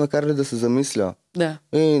 по-скоро са накарали да се замисля. Да.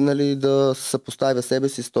 И, нали, да съпоставя себе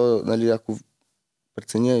си с това, нали, ако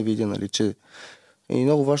преценя и видя, нали, че е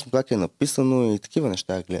много важно как е написано и такива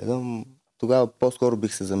неща гледам. Тогава по-скоро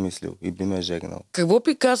бих се замислил и би ме жегнал. Какво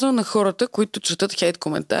би казал на хората, които четат хейт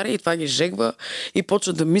коментари и това ги жегва и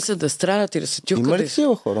почват да мислят, да страдат и да се тюкат? Има ли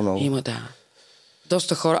такива хора много? Има, да.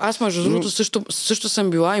 Доста хора. Аз, между другото, също съм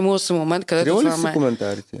била, имала съм момент, където това ли си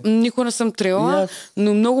коментарите? Никога не съм трила,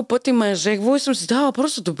 но много пъти ме е жегвало и съм си дала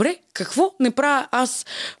въпроса, добре, какво не правя аз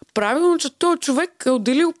правилно, че този човек е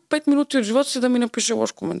отделил 5 минути от живота си да ми напише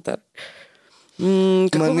лош коментар.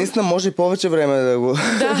 Наистина може и повече време да го...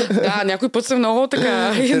 Да, някой път са много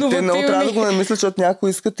така иновативни. Те много трябва да го не мислят, защото някои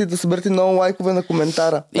искат и да съберете много лайкове на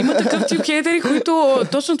коментара. Има такъв тип хейтери, които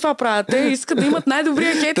точно това правят. Те искат да имат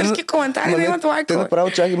най-добрия хейтерски коментар и да имат лайкове. Те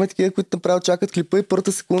направо чакат, има такива, които направо чакат клипа и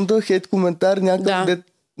първата секунда хейт коментар някакъв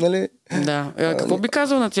нали? Да. Какво би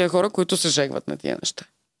казал на тия хора, които се жегват на тия неща?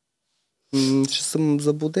 Че съм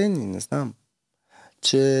заблудени, не знам.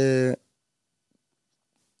 Че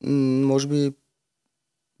може би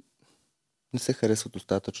не се харесват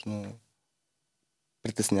достатъчно,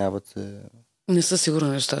 притесняват се. Не са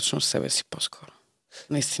сигурни достатъчно в себе си по-скоро.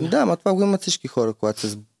 Наистина. Да, ама това го имат всички хора, когато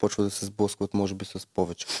се почват да се сблъскват, може би с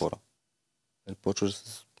повече хора. Почваш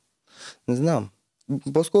с... Не знам.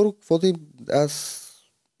 По-скоро, аз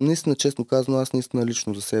наистина, честно казано, аз наистина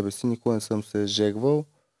лично за себе си никога не съм се жегвал.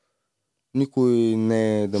 Никой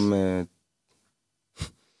не е да ме...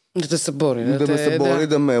 Да те събори. Да ме събори,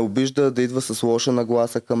 да ме обижда, да идва с лоша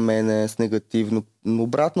нагласа към мене, с негативно.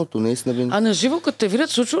 Обратното, наистина. А на живо, като те видят,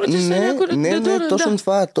 случва ли ти се някой? Не, точно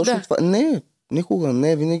това. Не, никога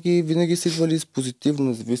не. Винаги са идвали с позитивно,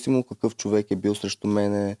 независимо какъв човек е бил срещу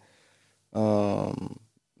мене.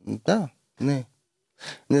 Да, не.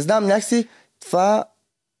 Не знам, някакси това,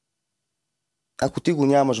 ако ти го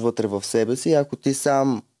нямаш вътре в себе си, ако ти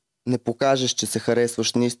сам не покажеш, че се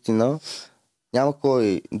харесваш наистина, няма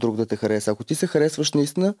кой друг да те хареса. Ако ти се харесваш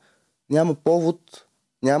наистина, няма повод,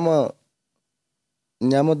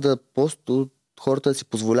 няма да просто хората да си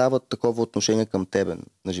позволяват такова отношение към тебе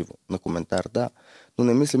на живо, на коментар, да. Но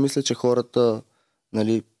не мисля, че хората,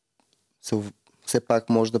 нали, все пак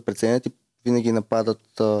може да преценят и винаги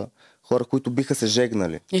нападат хора, които биха се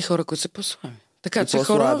жегнали. И хора, които се по-слаби. Така и че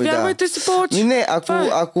хора, вярвайте си повече. Не,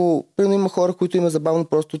 ако примерно има хора, които има забавно,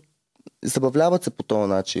 просто забавляват се по този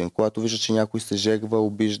начин, когато виждат, че някой се жегва,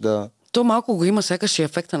 обижда. То малко го има сякаш и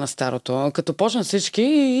ефекта на старото. Като почнат всички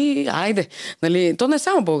и айде. Нали, то не е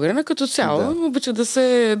само българина, като цяло обичат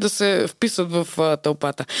да се вписват в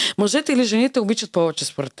тълпата. Мъжете или жените обичат повече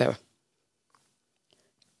според тебе?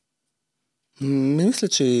 Мисля,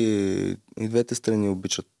 че и двете страни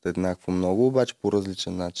обичат еднакво много, обаче по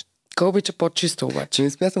различен начин. Кой обича по-чисто обаче? Не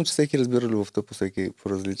смятам, че всеки разбира любовта по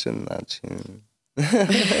различен начин.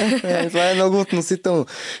 Това е много относително.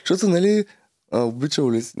 Защото, нали,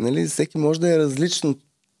 обичал ли си, нали, всеки може да е различно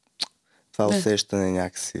това усещане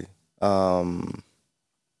някакси.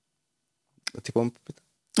 Ти по-ме попита?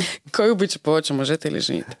 Кой обича повече, мъжете или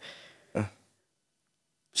жените?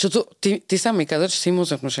 Защото ти сам ми каза, че си имал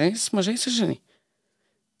отношения с мъже и с жени.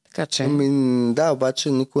 Така че... да,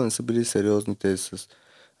 обаче никога не са били сериозни те с...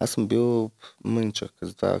 Аз съм бил мъничък,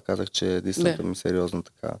 затова казах, че единствената ми сериозна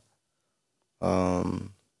така.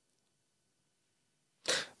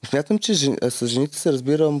 Смятам, че с жените се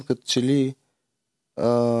разбирам като че ли...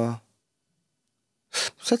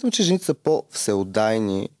 Смятам, че жените са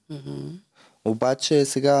по-всеотдайни, обаче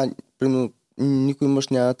сега, примерно, никой мъж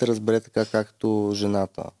няма да те разбере така, както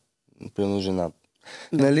жената. Примерно жената.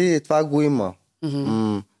 Нали, това го има.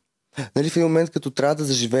 Нали, в един момент, като трябва да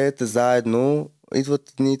заживеете заедно, идват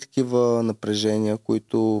едни такива напрежения,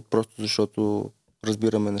 които просто защото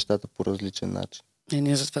разбираме нещата по различен начин.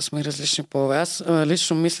 Ние затова сме различни полове. Аз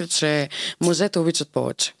лично мисля, че мъжете обичат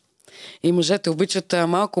повече. И мъжете обичат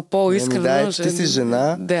малко по-искрено. Ти си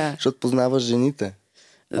жена, защото познаваш жените.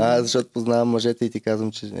 Защото познавам мъжете и ти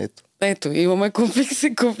казвам, че ето. Ето, имаме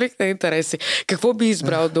конфликт на интереси. Какво би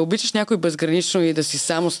избрал? Да обичаш някой безгранично и да си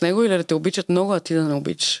само с него, или да те обичат много, а ти да не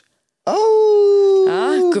обичаш?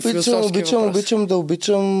 Обичам да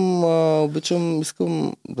обичам,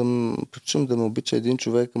 искам да ме обича един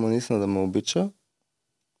човек, ама наистина да ме обича.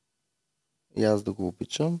 И аз да го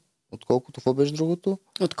обичам. Отколкото, какво беше другото?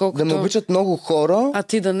 Да ме обичат много хора. А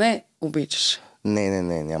ти да не обичаш? Не,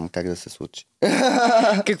 няма как да се случи.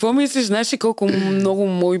 Какво мислиш? Знаеш ли колко много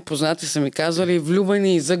мои познати са ми казвали,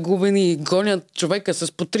 влюбени, загубени, гонят човека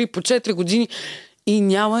с по 3, по 4 години и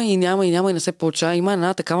няма и не се получава. Има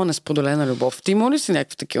една такава несподелена любов. Ти има ли си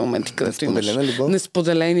някакви такива моменти, където имаш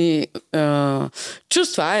несподелени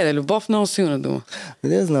чувства? Любов, много силна дума.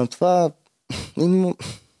 Не знам, това...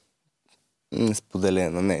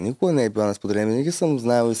 Несподелена. Не, никога не е била несподелена. Винаги съм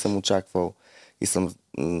знаел и съм очаквал. И съм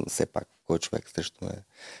все пак кой човек срещу мен.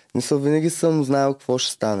 Винаги съм знаел какво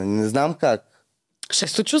ще стане. Не знам как.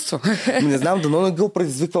 Шесто чувство. Не знам, дано не го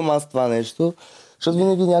предизвиквам аз това нещо. Защото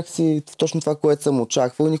винаги някакси точно това, което съм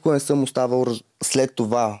очаквал, никога не съм оставал след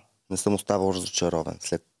това. Не съм оставал разочарован.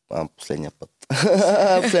 След последния път.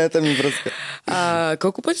 Последната ми връзка.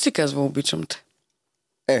 Колко пъти си казвал обичам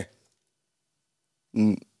те?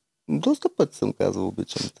 Доста пъти съм казвал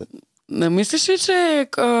обичам те. Не мислиш ли, че...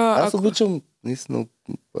 Аз обичам, наистина.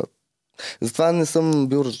 Затова не съм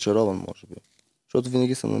бил разочарован, може би. Защото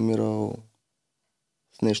винаги съм намирал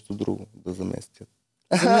с нещо друго да заместят.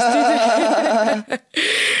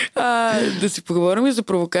 Да си поговорим и за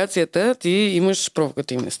провокацията. Ти имаш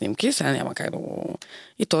провокативни снимки, сега няма как да го...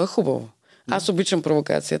 И то е хубаво. Аз обичам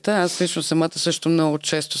провокацията. Аз лично самата също много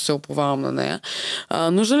често се оповавам на нея.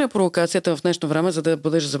 Нужна ли е провокацията в днешно време, за да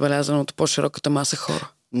бъдеш забелязан от по-широката маса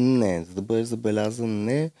хора? Не, за да бъдеш забелязан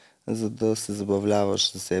не, за да се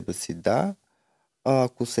забавляваш за себе си, да.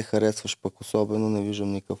 Ако се харесваш пък особено, не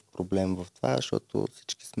виждам никакъв проблем в това, защото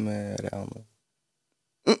всички сме реално...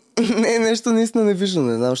 Не, нещо наистина не виждам.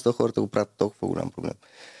 Не знам, защо хората го правят толкова голям проблем.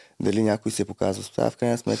 Дали някой се показва с това, в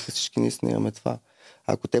крайна сметка всички наистина имаме това.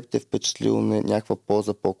 Ако теб те е впечатлил някаква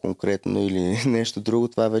поза по-конкретно или нещо друго,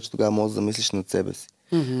 това вече тогава може да замислиш над себе си.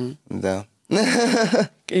 Да.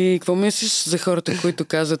 И какво мислиш за хората, които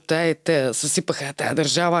казват, те съсипаха тази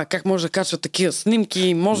държава, как може да качват такива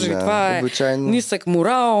снимки, може ли това е нисък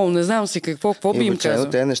морал, не знам си какво би им казал.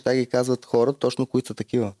 Тези неща ги казват хора, точно които са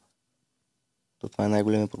такива. Това е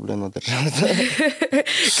най-големият проблем на държавата.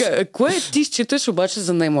 Кое ти считаш обаче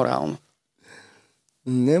за неморално?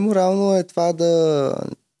 Неморално е това да...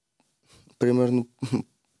 примерно,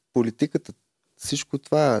 политиката, всичко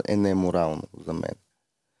това е неморално за мен.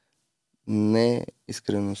 Не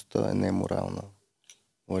искреността е неморална.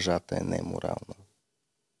 Лъжата е неморална.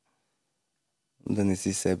 Да не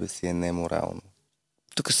си себе си е неморално.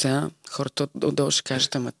 Тук сега хората отдолу ще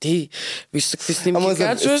кажат, ама ти, виж са какви снимки ама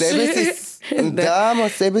качваш. себе си, да, ама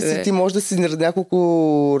себе си ти може да си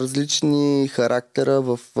няколко различни характера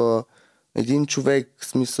в един човек, в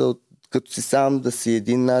смисъл, като си сам да си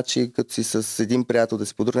един начин, като си с един приятел да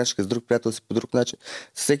си по друг начин, като с друг приятел да си по друг начин.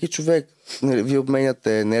 Всеки човек, вие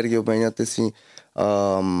обменяте енергия, обменяте си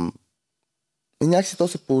и някакси то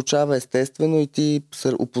се получава естествено и ти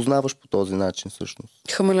се опознаваш по този начин всъщност.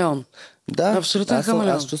 Хамелеон. Да, абсолютно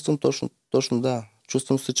хамелеон. Аз чувствам точно да.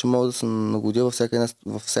 Чувствам се, че мога да се нагодя във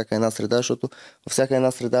всяка една среда, защото във всяка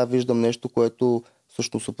една среда виждам нещо, което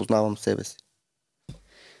всъщност опознавам себе си.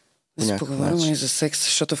 Да си поговорим и за секс,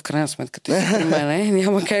 защото в крайна сметка ти си при мене.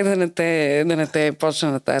 Няма как да не те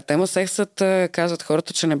почна на тая тема. Сексът, казват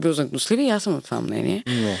хората, че не бил за гносливи и аз съм на това мнение.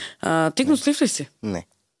 Не. Ти гнослив ли си? Не.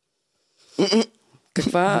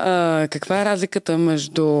 Каква е разликата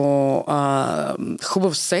между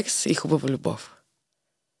хубав секс и хубава любов?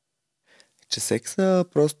 Че секса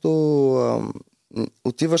просто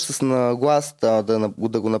отиваш с наглас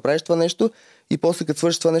да го направиш това нещо и после като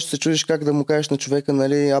свършиш това нещо се чудиш как да му кажеш на човека,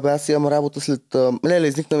 нали, аз имам работа след... Леле,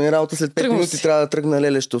 изникна ми работа след 5 минути, трябва да тръгна,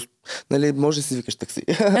 леле, нали, може да си викаш такси.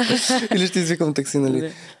 Или ще извикам такси,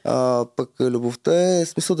 нали. Пък любовта е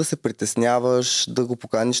смисъл да се притесняваш, да го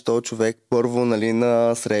поканиш този човек първо, нали,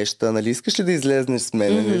 на среща, нали, искаш ли да излезнеш с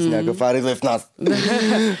мен, нали, с някакъв ариза в нас.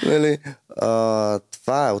 Нали,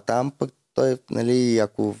 това е, оттам пък той, нали,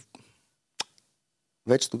 ако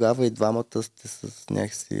вече тогава и двамата сте с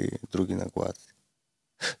някакси други нагласи.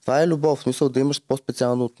 Това е любов, в смисъл да имаш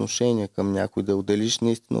по-специално отношение към някой, да отделиш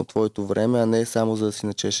наистина от твоето време, а не само за да си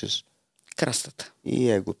начешеш крастата и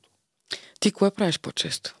егото. Ти кое правиш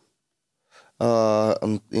по-често?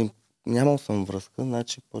 Нямал съм връзка,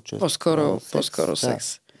 значи по-често. По-скоро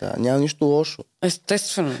секс. Да, няма нищо лошо.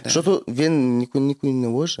 Естествено, да. Защото вие никой не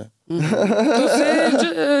лъже. То се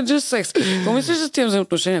е just секс. Какво мислиш за тия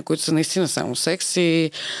взаимоотношения, които са наистина само секс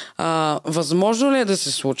и възможно ли е да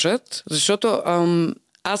се случат? Защото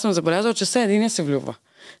аз съм забелязал, че все единия се влюбва.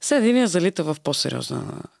 Все единия залита в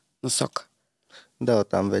по-сериозна насока. Да,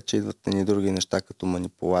 там вече идват едни други неща, като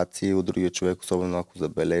манипулации от другия човек, особено ако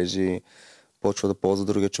забележи. Почва да ползва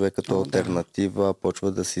другия човек като алтернатива,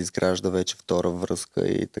 почва да се изгражда вече втора връзка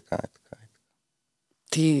и така и така.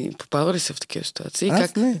 Ти попада ли се в такива ситуации?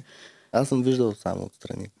 Аз не. Аз съм виждал само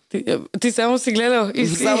отстрани. Ти само си гледал?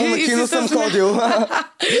 Само на кино съм ходил.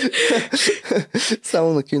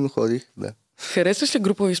 Само на кино ходих, да. Харесваш ли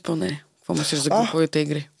групови изпълнения? Какво мислиш за груповите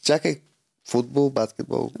игри? Чакай, футбол,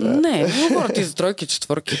 баскетбол. Да. Не, говоря ти за тройки,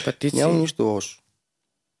 четвърки, петици. Няма нищо лошо.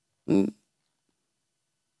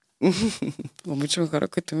 Обичам хора,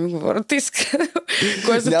 които ми говорят иска.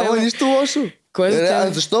 Няма нищо лошо.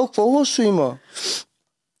 Защо? Какво лошо има?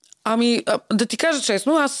 Да ти кажа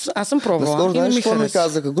честно, аз съм пробвала. Наскоро, знаеш какво ми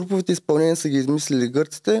казаха? Груповите изпълнения са ги измислили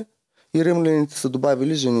гърците и римляните са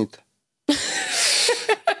добавили жените.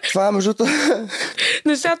 Това е между...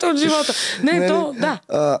 Нещата от живота.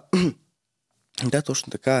 Да,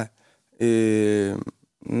 точно така е.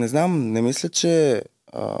 Не знам, не мисля, че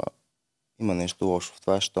има нещо лошо в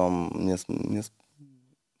това, щом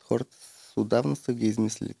хората отдавна са ги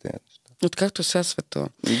измислили тези неща. Откакто сега света.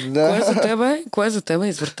 Да. Кое за тебе е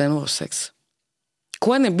извъртено в секс?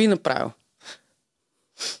 Кое не би направил?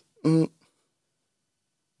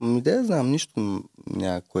 Да знам, нищо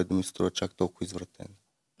няма кое да ми струва чак толкова извратено.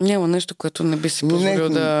 Няма нещо, което не би си позволил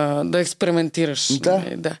да експериментираш.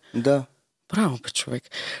 Да. Браво, бе, човек.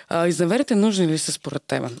 Изневерите нужни ли са според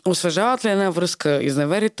тебе? Освежават ли една връзка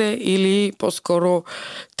изневерите или по-скоро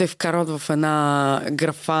те вкарват в една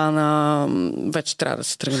графа на вече трябва да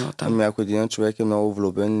се тръгне от там? Ако един човек е много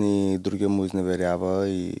влюбен и другия му изневерява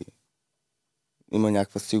и има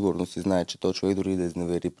някаква сигурност и знае, че той човек дори да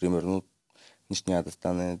изневери, примерно, нищо няма да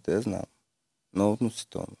стане, да знам. Много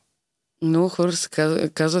относително. Много хора се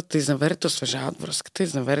казват, изневерите освежават връзката,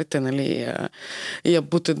 изневерите, нали, я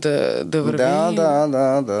бутат да върви.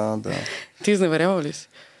 Да. Ти изневерява ли си?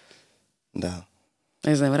 Да.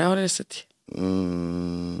 Изневерява ли са ти?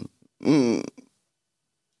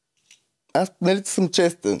 Аз, нали, съм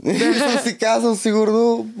честен. Съм си казал,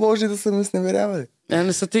 сигурно, може да съм изневерявали.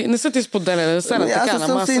 Не са ти споделяли, да са на така на маса. Аз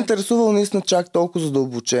съм се интересувал наистина чак толкова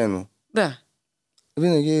задълбочено. Да.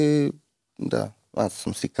 Винаги, да. Аз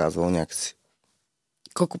съм си казвал някакси.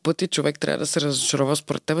 Колко пъти човек трябва да се разочарова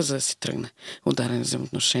според тебе, за да си тръгне от дадени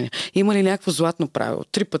взаимоотношения? Има ли някакво златно правило?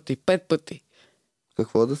 3 пъти, 5 пъти?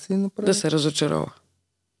 Какво да си направи? Да се разочарова.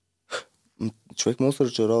 Човек може да се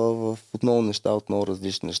разочарова в отново неща, отново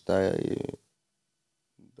различни неща. И...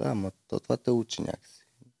 Да, ма това те учи някакси.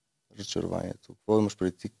 Разочарованието. Какво имаш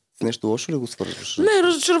преди ти? С нещо лошо ли го свързваш? Не,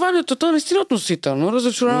 разочарованието, то е наистина относително.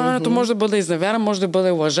 Разочарованието може да бъде изневяра, може да бъде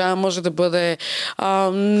лъжа, може да бъде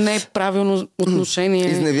неправилно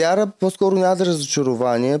отношение. Изневяра по-скоро няма да е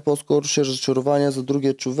разочарование, по-скоро ще е разочарование за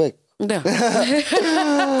другия човек. Да.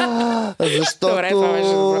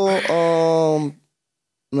 Защото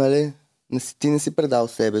нали, ти не си предал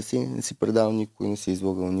себе си, не си предал никой, не си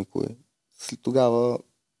излагал никой. След тогава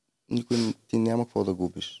ти няма какво да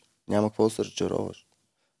губиш. Няма какво да се разочароваш.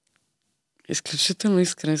 Изключително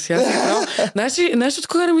искрен си. Аз знаеш от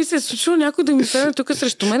кога ми се е случило някой да ми седне тук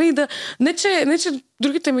срещу мен и да... Не, че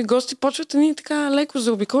другите ми гости почват ни така леко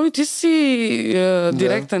заобиколни. Ти си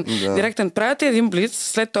директен. Директен. Правя ти един блиц.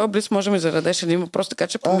 След този блиц може да ми зададеш един въпрос, така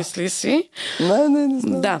че помисли си. Не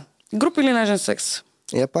знам. Да. Груп или нежен секс?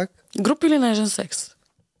 Я пак? Груп или нежен секс?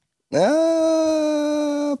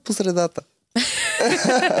 По средата.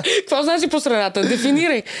 Какво значи по средата?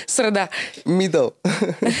 Дефинирай среда. Мидъл.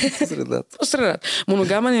 По средата. По средата.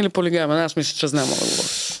 Моногамен или полигамен? Аз мисля, че знам отговор.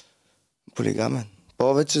 Полигамен.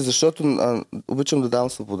 Повече, защото обичам да давам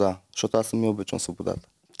свобода. Защото аз самия обичам свободата.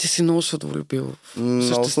 Ти си много свободолюбив.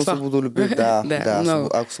 Много съм свободолюбив, да. Много.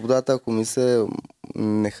 Ако свободата, ако ми се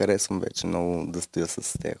не харесвам вече много да стоя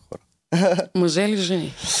с тези хора. Мъже или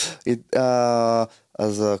жени?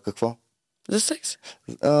 За какво? За секс.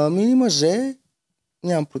 Мъже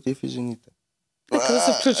нямам против и жените. Нека да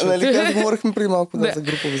се включват. Нали, как говорихме преди малко за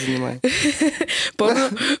групови занимания.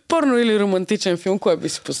 Порно или романтичен филм, кой би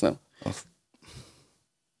си пуснал?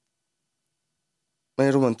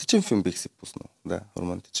 Романтичен филм бих си пуснал. Да,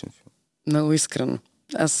 романтичен филм. Много искрено.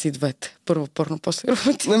 Аз си двете. Първо порно, после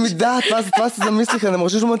романтичен. Това се замислиха. Не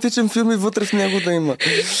може романтичен филм и вътре в него да има.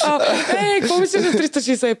 Какво мислиш за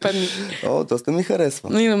 365 дни? Доста ми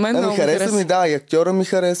харесва. И на мен много харесва ми, да. И актьора ми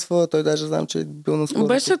харесва. Той даже знам, че е бил наскоро.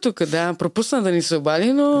 Беше тук, да. Пропусна да ни се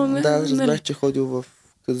обади, но... разбрах, че е ходил в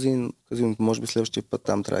казино. Може би следващия път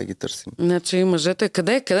там трябва да ги търсим. Значи мъжете,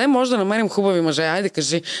 къде може да намерим хубави мъже? Айде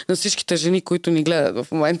кажи на всичките жени, които ни гледат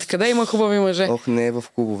в момента. Къде има хубави мъже? Не е в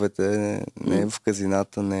клубовете, не е в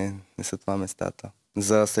казината, не са това местата.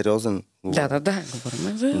 За сериозен. Да.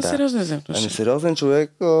 Говорим за сериозен взаимоотношения. Сериозен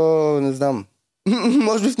човек, не знам.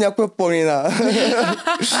 Може би в някоя планина.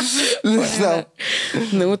 Не знам.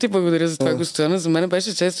 Много ти благодаря за това гостуване. За мен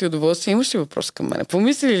беше чест и удоволствие. Имаш ли въпрос към мен?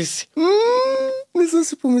 Помисли ли си? Не съм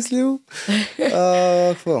си помислил.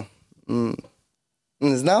 Какво?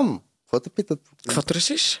 Не знам. Какво те питат? Каквото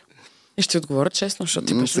решиш? И ще отговоря честно, защото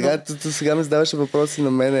ти беше сега ми задаваше въпроси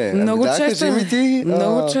на мене. Много честен. Кажи ми ти.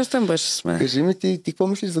 Много честен беше с мен. Кажи ми ти какво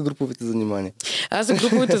мислиш за груповите занимания? Аз за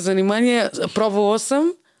груповите занимания пробвала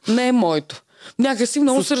съм. Не е моето. Някакси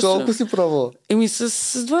много се... С колко си пробвала?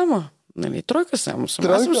 С двама. Нали, тройка само съм.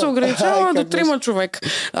 Аз съм се ограничавала до 3 човека.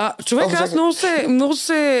 Аз много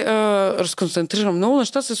се разконцентрирам. Много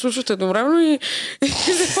неща се случват едновременно и...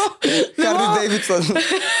 Харли Дейвидсън.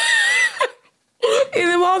 И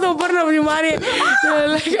не мога да обърна внимание.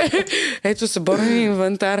 Ето съборен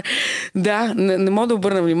инвентар. Да, не мога да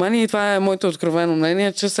обърна внимание и това е моето откровено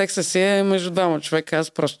мнение, че секса си е между двама човека.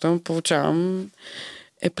 Аз просто получавам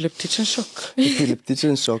епилептичен шок.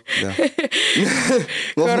 Епилептичен шок, да.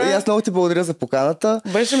 Аз много ти благодаря за поканата.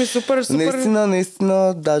 Беше ми супер.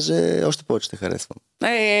 Наистина, даже още повече те харесвам.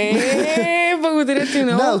 Благодаря ти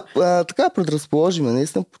много. Така предразположиме,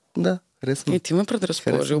 наистина, да. Харесвам. И ти ме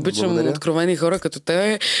предразположи. Обичам откровени хора като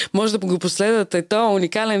тебе. Може да го последвате. Той е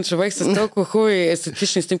уникален човек с толкова хубави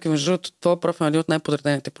естетични снимки. Между другото, това профил е един от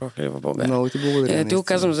най-подредените профили в България. Много ти благодаря. Ти го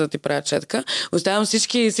казвам, за да ти правя четка. Оставям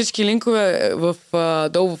всички линкове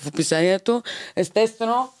долу в описанието.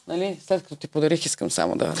 Естествено, нали, след като ти подарих, искам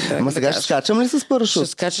само да... Ама сега ще скачам ли с парашут?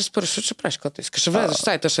 Ще скачаш с парашут, ще правиш каквото искаш. Ще влезеш в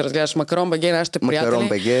сайта, ще разгледаш БГ, нашите приятели.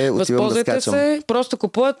 БГ, възползвайте се, просто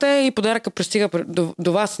купувате и подаръка пристига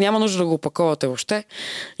до вас. Няма нужда да го опаковате въобще.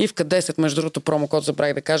 Ивка 10, между другото, промокод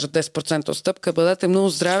забравих да кажа, 10% отстъпка. Бъдете много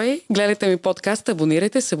здрави, гледайте ми подкаста,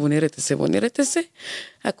 абонирайте се.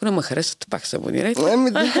 Ако не ме харесвате, пак се абонирайте.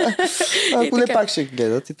 Ако не, пак ще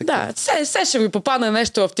гледат и така. Да, ще ви попадне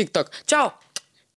нещо в TikTok. Чао!